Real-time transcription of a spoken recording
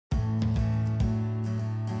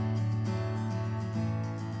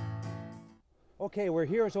Okay, we're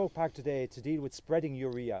here at Oak Park today to deal with spreading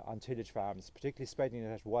urea on tillage farms, particularly spreading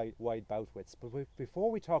it at wide bout widths. But before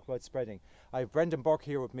we talk about spreading, I have Brendan Burke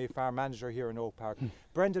here with me, farm manager here in Oak Park.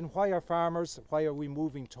 Brendan, why are we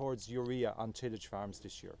moving towards urea on tillage farms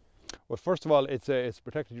this year? Well, first of all, it's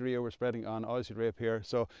protected urea we're spreading on oilseed rape here,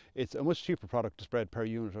 so it's a much cheaper product to spread per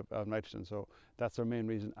unit of nitrogen, so that's our main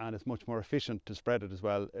reason, and it's much more efficient to spread it as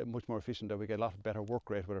well, much more efficient that we get a lot better work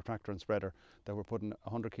rate with our tractor and spreader, that we're putting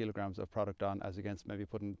 100 kilograms of product on as against maybe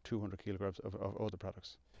putting 200 kilograms of other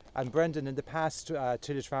products. And Brendan, in the past,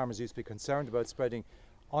 tillage farmers used to be concerned about spreading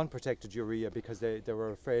unprotected urea because they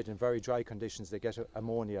were afraid in very dry conditions they get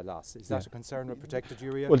ammonia loss. Is that a concern with protected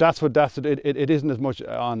urea? Well, it isn't as much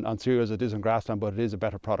on cereal as it is on grassland, but it is a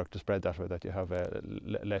better product to spread that way, that you have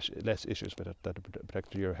less issues with it, that the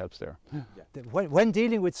protected urea helps there. Yeah. When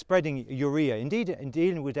dealing with spreading urea, indeed in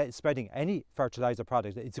dealing with spreading any fertiliser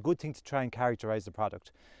product, it's a good thing to try and characterise the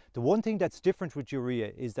product. The one thing that's different with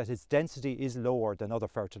urea is that its density is lower than other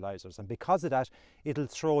fertilisers, and because of that it'll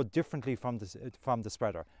throw differently from the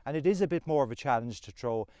spreader, and it is a bit more of a challenge to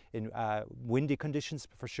throw in windy conditions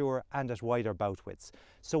for sure and at wider bout widths.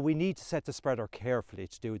 So we need to set the spreader carefully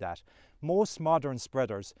to do that. Most modern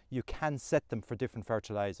spreaders, you can set them for different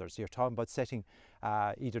fertilisers. You're talking about setting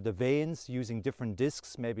either the veins, using different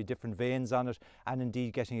discs, maybe different veins on it, and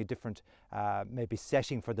indeed getting a different maybe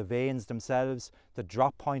setting for the veins themselves, the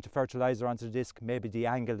drop point of fertiliser onto the disc, maybe the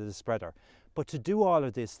angle of the spreader. But to do all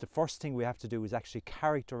of this, the first thing we have to do is actually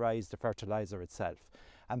characterise the fertiliser itself.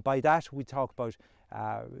 And by that we talk about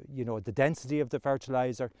the density of the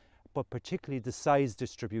fertiliser, but particularly the size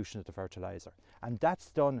distribution of the fertiliser. And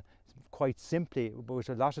that's done quite simply with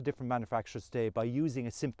a lot of different manufacturers today by using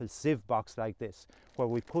a simple sieve box like this, where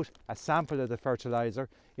we put a sample of the fertiliser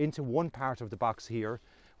into one part of the box here.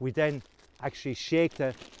 We then actually shake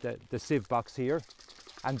the sieve box here,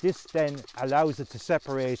 and this then allows it to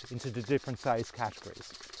separate into the different size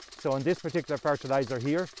categories. So in this particular fertiliser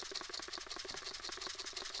here,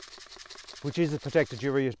 which is a protected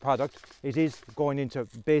urea product, it is going into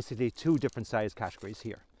basically two different size categories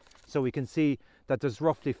here. So we can see that there's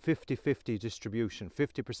roughly 50-50 distribution,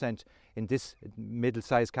 50% in this middle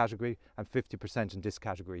size category and 50% in this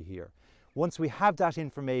category here. Once we have that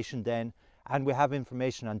information then, and we have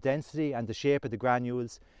information on density and the shape of the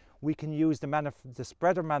granules, we can use the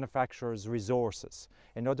spreader manufacturer's resources.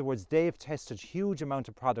 In other words, they've tested huge amount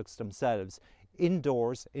of products themselves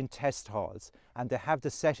indoors in test halls, and they have the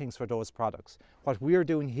settings for those products. What we're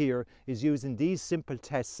doing here is using these simple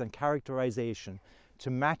tests and characterization to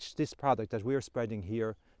match this product that we're spreading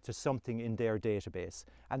here to something in their database.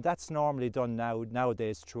 And that's normally done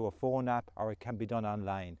nowadays through a phone app, or it can be done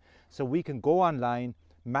online. So we can go online,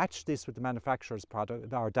 match this with the manufacturer's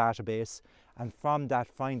product, our database, and from that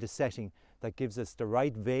find a setting that gives us the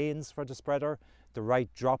right veins for the spreader, the right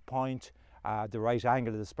drop point, the right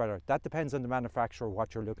angle of the spreader. That depends on the manufacturer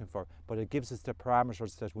what you're looking for, but it gives us the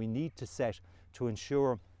parameters that we need to set to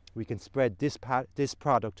ensure we can spread this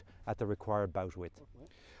product at the required bout width.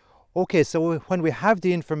 Okay, so when we have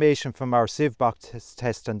the information from our sieve box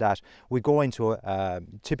test on that, we go into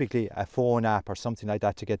typically a phone app or something like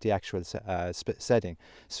that to get the actual setting.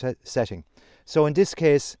 So in this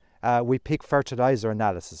case, we pick fertiliser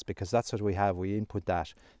analysis because that's what we have, we input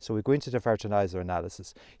that. So we go into the fertiliser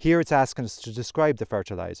analysis. Here it's asking us to describe the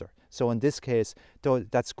fertiliser. So in this case,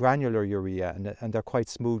 that's granular urea, and they're quite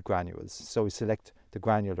smooth granules. So we select the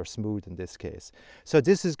granular smooth in this case. So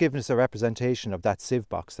this is giving us a representation of that sieve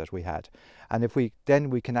box that we had. And if we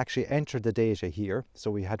can actually enter the data here. So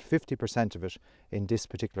we had 50% of it in this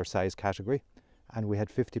particular size category, and we had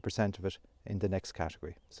 50% of it in the next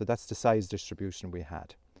category. So that's the size distribution we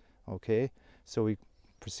had. Okay, so we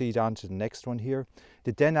proceed on to the next one here.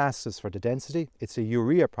 It then asks us for the density. It's a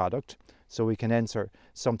urea product, so we can enter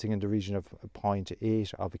something in the region of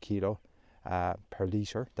 0.8 of a kilo per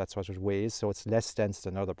litre. That's what it weighs, so it's less dense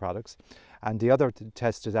than other products. And the other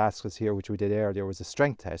test it asks us here, which we did earlier, was a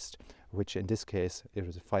strength test, which in this case it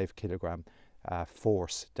was a 5 kilogram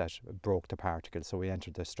force that broke the particle. So we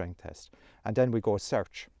entered the strength test, and then we go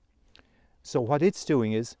search. So what it's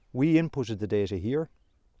doing is we inputted the data here,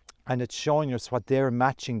 and it's showing us what they're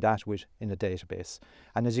matching that with in a database.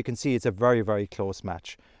 And as you can see, it's a very, very close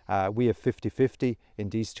match. We have 50-50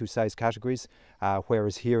 in these two size categories,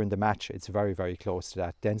 whereas here in the match, it's very, very close to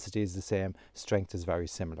that. Density is the same, strength is very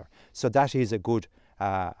similar. So that is a good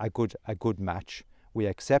match. We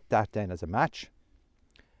accept that then as a match.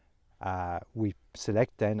 We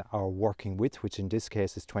select then our working width, which in this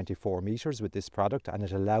case is 24 meters with this product, and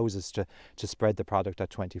it allows us to spread the product at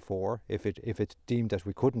 24. If it deemed that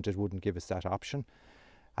we couldn't, it wouldn't give us that option.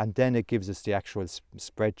 and then it gives us the actual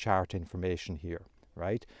spread chart information here,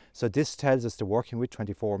 right? So this tells us they're working with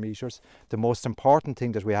 24 metres. The most important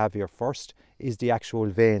thing that we have here first is the actual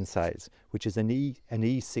vein size, which is an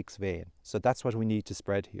E6 vein. So that's what we need to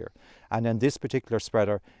spread here. And in this particular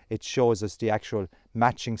spreader, it shows us the actual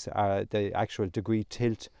matching, the actual degree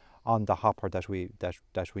tilt on the hopper that we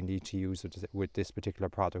need to use with this particular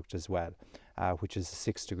product as well, which is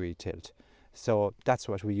a 6-degree tilt. So that's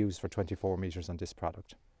what we use for 24 metres on this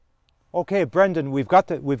product. Okay, Brendan, we've got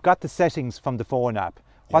the settings from the phone app.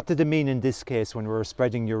 What did they mean in this case when we were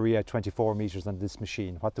spreading urea 24 metres on this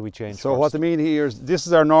machine? What do we change So first? what they mean here is, this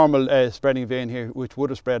is our normal spreading vein here, which would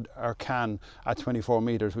have spread our can at 24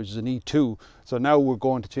 metres, which is an E2. So now we're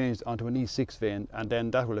going to change onto an E6 vein, and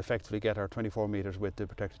then that will effectively get our 24 metres with the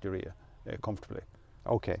protected urea comfortably.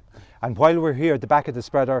 Okay, and while we're here at the back of the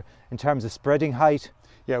spreader, in terms of spreading height,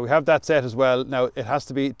 yeah, we have that set as well. Now it has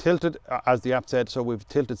to be tilted, as the app said, so we've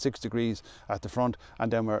tilted 6 degrees at the front,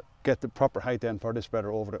 and then we'll get the proper height then for the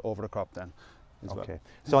spreader over the crop then as well.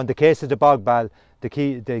 So in the case of the bog ball, the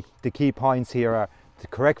key points here are the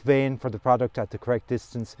correct vein for the product at the correct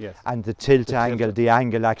distance, yes, and the tilt angle, the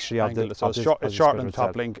angle actually of the so it's shortening the top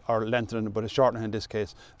itself. link, or lengthening, but it's shortening in this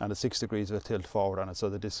case, and the 6 degrees of tilt forward on it, so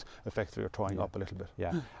that this effectively are throwing up a little bit.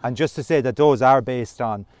 Yeah, and just to say that those are based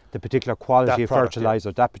on the particular quality of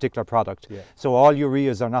fertiliser, that particular product. Yeah. So all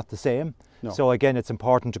ureas are not the same. No. So again, it's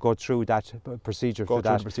important to go through that procedure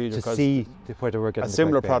to see whether we're getting a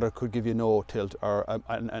similar product could give you no tilt or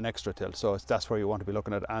an extra tilt. So that's where you want to be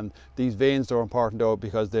looking at. And these veins are important though,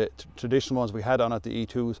 because the traditional ones we had on at the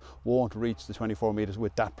E2s won't reach the 24 metres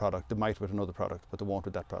with that product. They might with another product, but they won't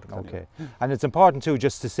with that product. Okay. Anyway. And it's important too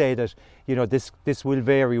just to say that, you know, this will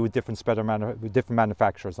vary with different spreader with different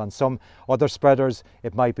manufacturers. On some other spreaders,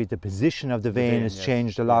 it might be the position of the vein has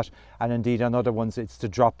changed a lot, and indeed on other ones it's the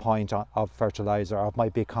drop point of fertiliser, or it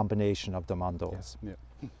might be a combination of them on those. Yeah.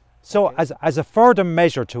 So as a further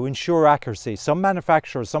measure to ensure accuracy, some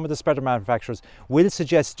manufacturers, some of the spreader manufacturers will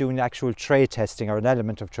suggest doing actual tray testing or an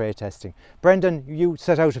element of tray testing. Brendan, you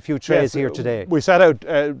set out a few trays here today. We set out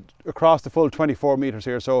across the full 24 metres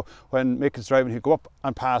here, so when Mick is driving, he'll go up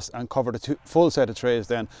and pass and cover the full set of trays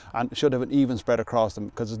then, and should have an even spread across them,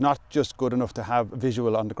 because it's not just good enough to have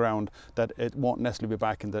visual on the ground, that it won't necessarily be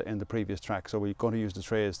back in the previous track, so we're going to use the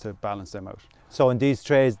trays to balance them out. So in these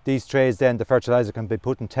trays then the fertiliser can be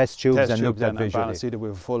put in test tubes and looked at visually. And see that we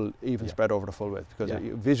have a full even spread over the full width, because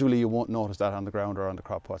visually you won't notice that on the ground or on the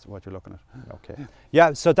crop what you're looking at. Okay.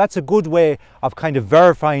 Yeah, so that's a good way of kind of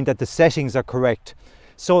verifying that the settings are correct.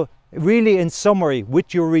 So really, in summary,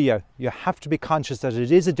 with urea, you have to be conscious that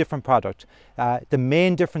it is a different product. The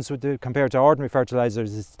main difference compared to ordinary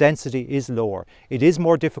fertilizers is its density is lower. It is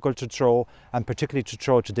more difficult to throw, and particularly to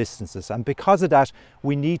throw to distances. And because of that,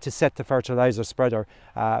 we need to set the fertilizer spreader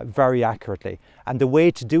very accurately. And the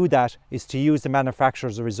way to do that is to use the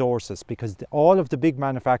manufacturer's resources, because all of the big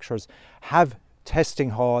manufacturers have testing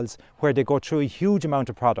halls where they go through a huge amount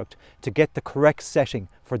of product to get the correct setting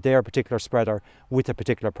for their particular spreader with a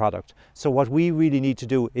particular product. So what we really need to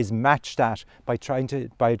do is match that by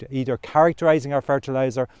either characterizing our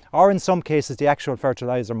fertilizer, or in some cases the actual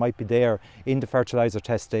fertilizer might be there in the fertilizer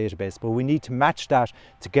test database, but we need to match that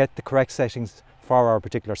to get the correct settings for our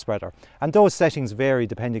particular spreader. And those settings vary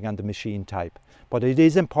depending on the machine type. But it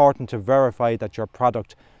is important to verify that your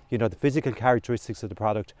product, you know, the physical characteristics of the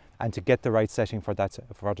product, and to get the right setting for that,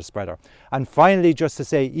 for the spreader. And finally, just to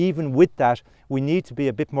say, even with that, we need to be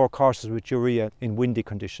a bit more cautious with urea in windy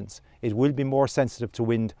conditions. It will be more sensitive to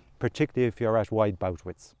wind, particularly if you're at wide bout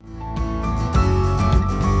widths.